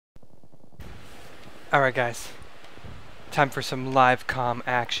Alright guys, time for some live comm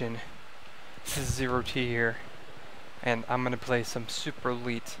action. This is d.ate here, and I'm gonna play some super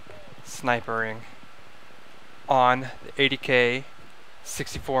elite snipering on the 80k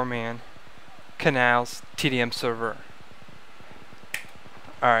 64-man Canals TDM server.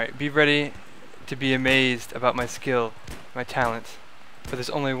 Alright, be ready to be amazed about my skill, my talent, but there's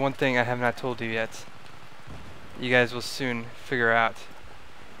only one thing I have not told you yet. You guys will soon figure out.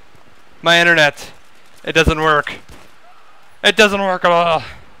 My internet! It doesn't work! It doesn't work at all!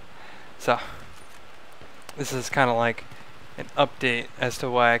 So, this is kind of like an update as to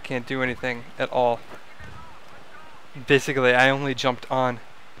why I can't do anything at all. Basically, I only jumped on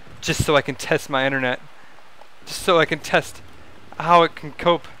just so I can test my internet. Just so I can test how it can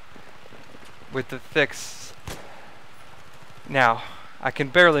cope with the fix. Now, I can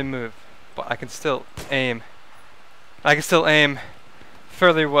barely move, but I can still aim. I can still aim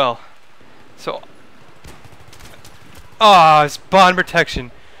fairly well. So, spawn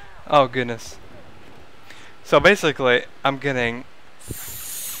protection. Oh goodness. So basically, I'm getting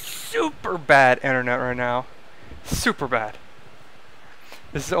super bad internet right now. Super bad.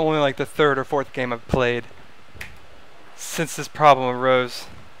 This is only like the third or fourth game I've played since this problem arose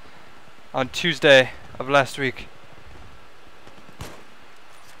on Tuesday of last week.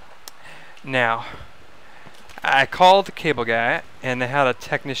 Now, I called the cable guy and they had a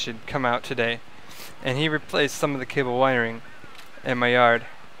technician come out today and he replaced some of the cable wiring in my yard.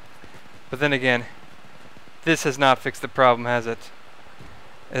 But then again, this has not fixed the problem, has it?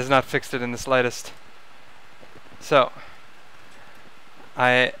 It has not fixed it in the slightest. So,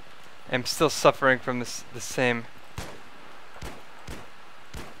 I am still suffering from the same...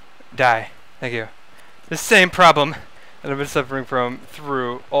 Thank you. The same problem that I've been suffering from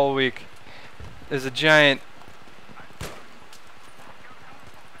through all week. There's a giant...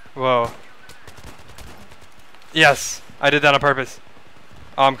 Whoa. Yes! I did that on purpose.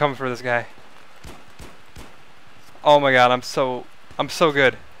 Oh, I'm coming for this guy. Oh my god, I'm so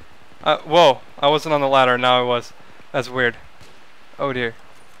good. Whoa, I wasn't on the ladder, now I was. That's weird. Oh dear.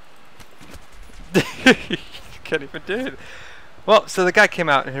 Can't even do it. Well, so the guy came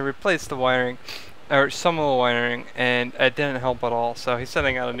out and he replaced the wiring, or some of the wiring, and it didn't help at all. So he's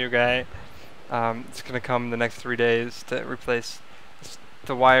sending out a new guy. It's gonna come the next 3 days to replace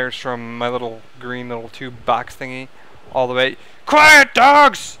the wires from my little green little tube box thingy all the way. Quiet,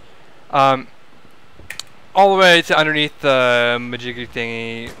 dogs! All the way to underneath the majiggy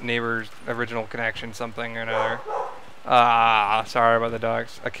thingy, neighbor's original connection, something or another. Sorry about the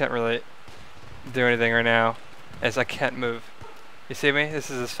dogs. I can't really do anything right now, as I can't move. You see me? This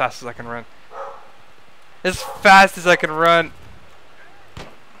is as fast as I can run. As fast as I can run!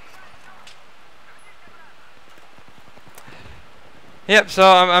 Yep, so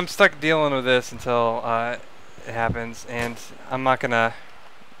I'm stuck dealing with this until it happens, and I'm not gonna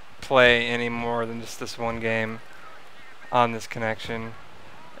play any more than just this one game on this connection.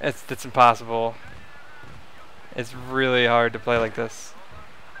 It's impossible. It's really hard to play like this.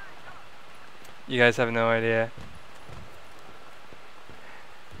 You guys have no idea.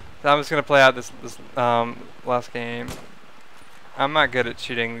 So I'm just gonna play out this last game. I'm not good at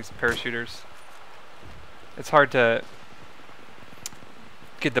shooting these parachuters. It's hard to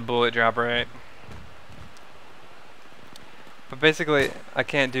get the bullet drop right. But basically, I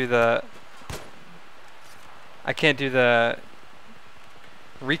can't do the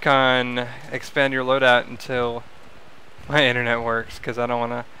recon expand your loadout until my internet works, because I don't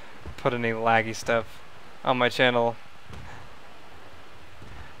want to put any laggy stuff on my channel.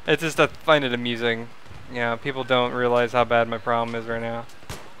 It's just, I find it amusing. You know, people don't realize how bad my problem is right now.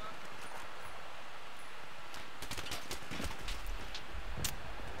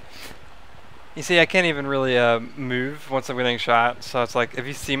 You see, I can't even really move once I'm getting shot, so it's like, if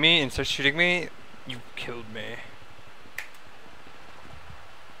you see me and start shooting me, you killed me.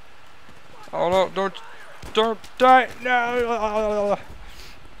 Oh no, don't die, no!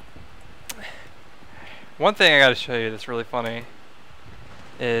 One thing I gotta show you that's really funny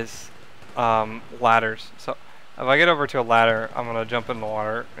is ladders. So, if I get over to a ladder, I'm gonna jump in the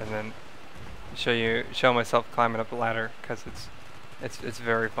water and then show myself climbing up the ladder, because it's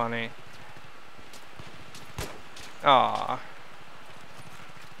very funny. Aww.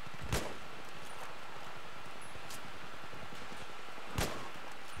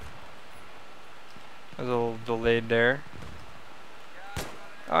 I was a little delayed there.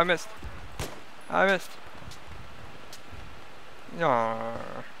 Oh, I missed. I missed. Aww.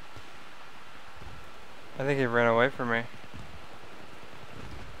 I think he ran away from me.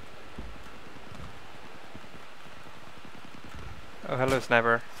 Oh, hello,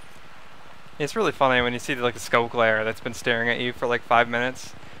 sniper. It's really funny when you see like a scope glare that's been staring at you for like 5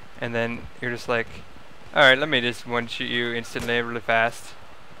 minutes, and then you're just like, alright, let me just one-shoot you instantly really fast.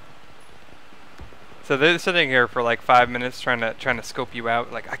 So they're sitting here for like 5 minutes trying to scope you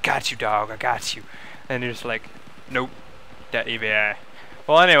out, like, I got you, dog, I got you. And you're just like, nope, d.ate.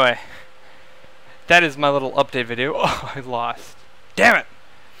 Well, anyway, that is my little update video. Oh, I lost. Damn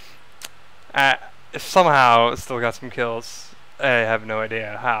it! Somehow still got some kills. I have no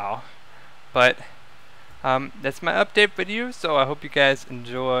idea how. But that's my update video, so I hope you guys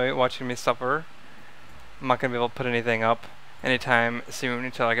enjoy watching me suffer. I'm not going to be able to put anything up anytime soon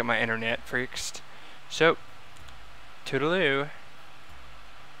until I get my internet fixed. So, toodaloo.